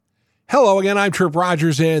Hello again, I'm Tripp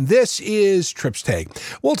Rogers, and this is Tripp's Take.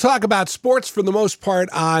 We'll talk about sports for the most part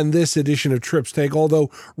on this edition of Tripp's Take,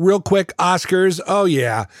 although real quick, Oscars, oh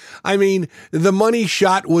yeah. I mean, the money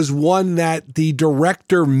shot was one that the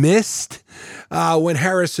director missed when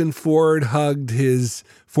Harrison Ford hugged his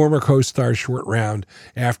former co-star Short Round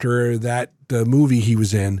after that movie he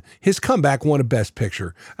was in. His comeback won a Best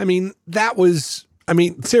Picture. I mean,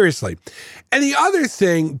 seriously. And the other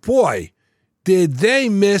thing, boy, did they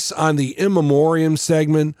miss on the In Memoriam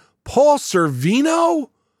segment? Paul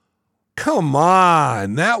Sorvino? Come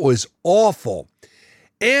on, that was awful.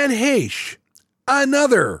 Anne Heche,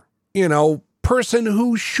 another, person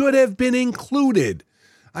who should have been included.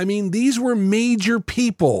 I mean, these were major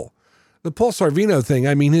people. The Paul Sorvino thing,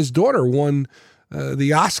 his daughter won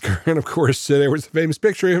the Oscar. And of course, there was a famous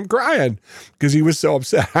picture of him crying because he was so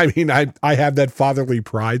upset. I have that fatherly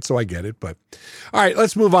pride, so I get it. But all right,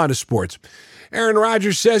 let's move on to sports. Aaron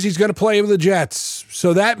Rodgers says he's going to play with the Jets.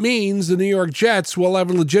 So that means the New York Jets will have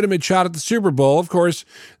a legitimate shot at the Super Bowl. Of course,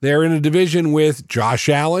 they're in a division with Josh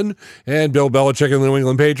Allen and Bill Belichick and the New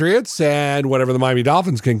England Patriots and whatever the Miami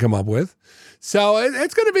Dolphins can come up with. So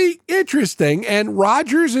it's going to be interesting. And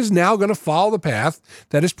Rodgers is now going to follow the path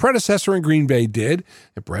that his predecessor in Green Bay did.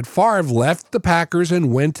 And Brett Favre left the Packers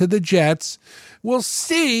and went to the Jets. We'll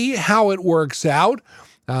see how it works out.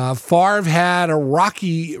 Favre had a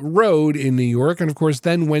rocky road in New York and, of course,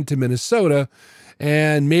 then went to Minnesota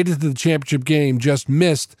and made it to the championship game, just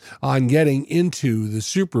missed on getting into the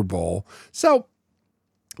Super Bowl. So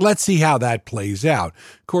let's see how that plays out.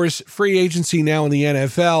 Of course, free agency now in the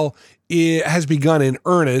NFL has begun in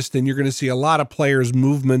earnest, and you're going to see a lot of players'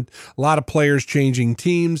 movement, a lot of players changing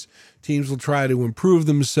teams. Teams will try to improve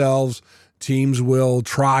themselves. Teams will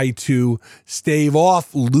try to stave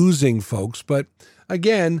off losing folks, but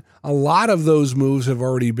again, a lot of those moves have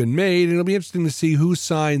already been made, and it'll be interesting to see who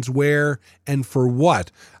signs where and for what.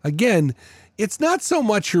 Again, it's not so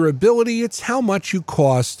much your ability, it's how much you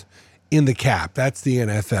cost in the cap. That's the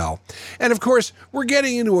NFL. And of course, we're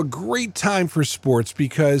getting into a great time for sports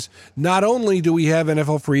because not only do we have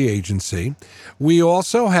NFL free agency, we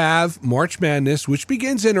also have March Madness, which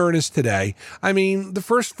begins in earnest today. The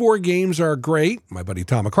first 4 games are great. My buddy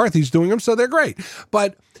Tom McCarthy's doing them, so they're great.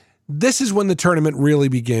 But this is when the tournament really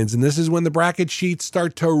begins, and this is when the bracket sheets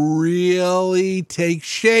start to really take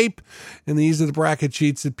shape, and these are the bracket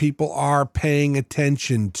sheets that people are paying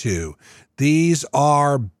attention to. These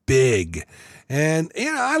are big, and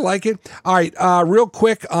I like it. All right, real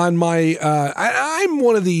quick on my, I'm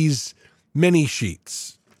one of these mini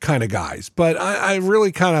sheets kind of guys, but I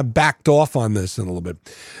really kind of backed off on this in a little bit.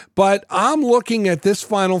 But I'm looking at this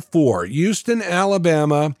Final Four: Houston,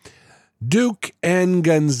 Alabama, Duke, and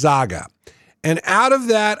Gonzaga. And out of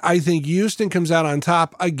that, I think Houston comes out on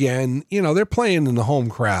top again. They're playing in the home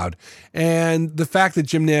crowd. And the fact that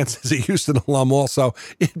Jim Nantz is a Houston alum also,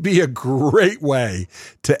 it'd be a great way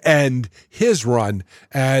to end his run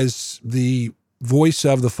as the voice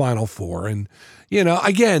of the Final Four. And,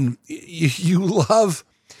 again, you love,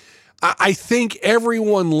 I think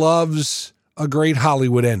everyone loves a great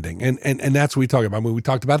Hollywood ending. And that's what we talk about. We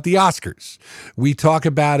talked about the Oscars. We talk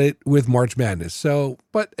about it with March Madness. So,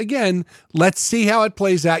 but again, let's see how it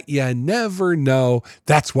plays out. You never know.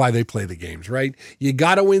 That's why they play the games, right? You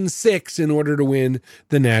got to win 6 in order to win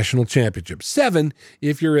the national championship. 7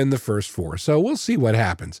 if you're in the first 4. So we'll see what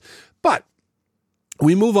happens. But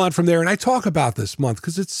we move on from there, and I talk about this month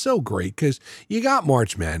because it's so great because you got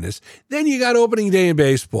March Madness, then you got opening day in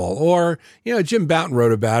baseball, or, Jim Bouton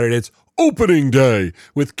wrote about it. It's opening day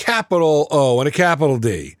with capital O and a capital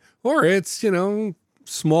D, or it's,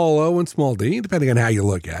 small o and small d, depending on how you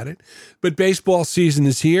look at it. But baseball season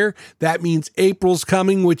is here. That means April's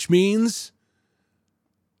coming, which means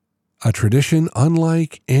a tradition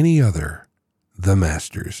unlike any other, the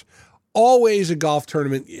Masters. Always a golf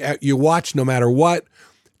tournament you watch no matter what.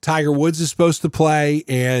 Tiger Woods is supposed to play,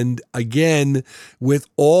 and again, with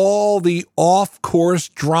all the off-course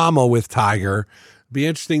drama with Tiger, be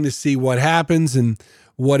interesting to see what happens and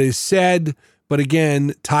what is said. But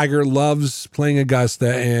again, Tiger loves playing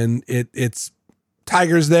Augusta, and it's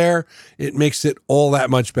Tiger's there. It makes it all that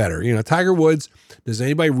much better. Tiger Woods, does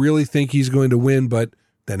anybody really think he's going to win? But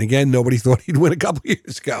then again, nobody thought he'd win a couple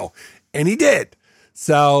years ago, and he did.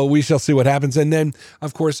 So we shall see what happens. And then,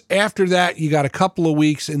 of course, after that, you got a couple of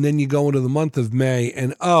weeks, and then you go into the month of May.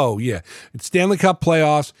 And, it's Stanley Cup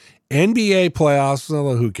playoffs, NBA playoffs,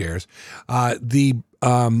 although who cares? The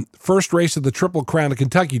first race of the Triple Crown of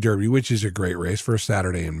Kentucky Derby, which is a great race, first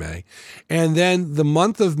Saturday in May. And then the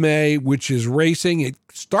month of May, which is racing. It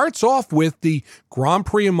starts off with the Grand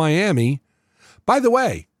Prix in Miami. By the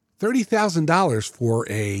way, $30,000 for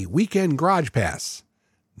a weekend garage pass.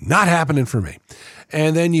 Not happening for me.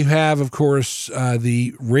 And then you have, of course,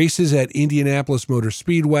 the races at Indianapolis Motor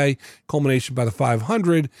Speedway, culmination by the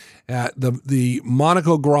 500, the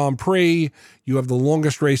Monaco Grand Prix. You have the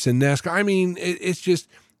longest race in NASCAR. I mean, it's just,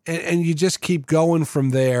 and you just keep going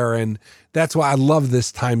from there. And that's why I love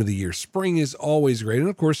this time of the year. Spring is always great. And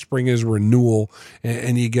of course, spring is renewal,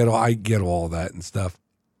 and I get all that and stuff.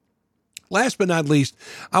 Last but not least,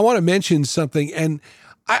 I want to mention something, and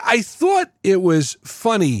I thought it was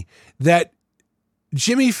funny that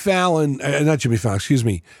Jimmy Kimmel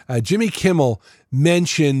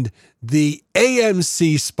mentioned the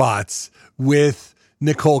AMC spots with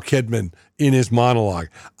Nicole Kidman in his monologue.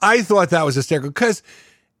 I thought that was hysterical because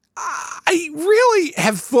I really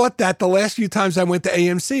have thought that the last few times I went to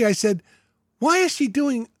AMC, I said, why is she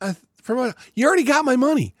doing a promotion? You already got my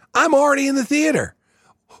money. I'm already in the theater.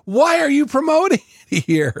 Why are you promoting it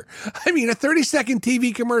here? I mean, a 30-second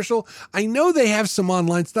TV commercial. I know they have some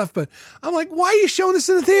online stuff, but I'm like, why are you showing this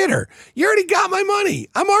in the theater? You already got my money.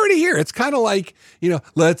 I'm already here. It's kind of like,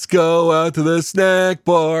 let's go out to the snack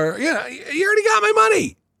bar. You already got my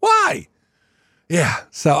money. Why? Yeah.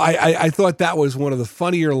 So I thought that was one of the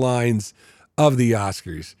funnier lines of the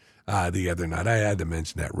Oscars the other night. I had to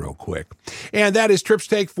mention that real quick. And that is Tripp's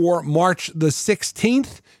Take for March the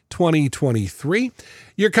 16th, 2023.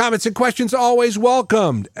 Your comments and questions always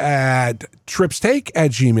welcomed at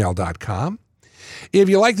trippstake@gmail.com. If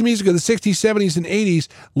you like the music of the 60s, 70s, and 80s,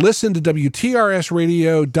 listen to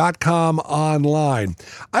WTRSradio.com online.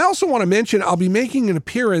 I also want to mention I'll be making an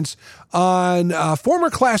appearance on a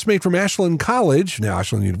former classmate from Ashland College, now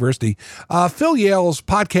Ashland University, Phil Yale's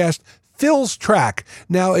podcast, Phil's Track.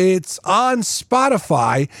 Now, it's on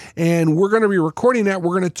Spotify, and we're going to be recording that.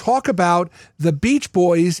 We're going to talk about the Beach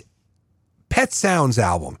Boys' Pet Sounds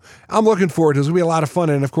album. I'm looking forward to it. It's going to be a lot of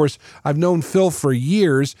fun. And, of course, I've known Phil for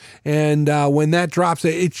years, and when that drops,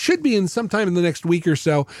 it should be in sometime in the next week or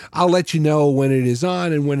so. I'll let you know when it is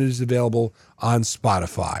on and when it is available on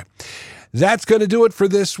Spotify. That's going to do it for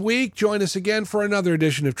this week. Join us again for another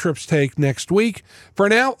edition of Tripp's Take next week. For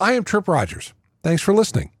now, I am Tripp Rogers. Thanks for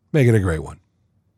listening. Make it a great one.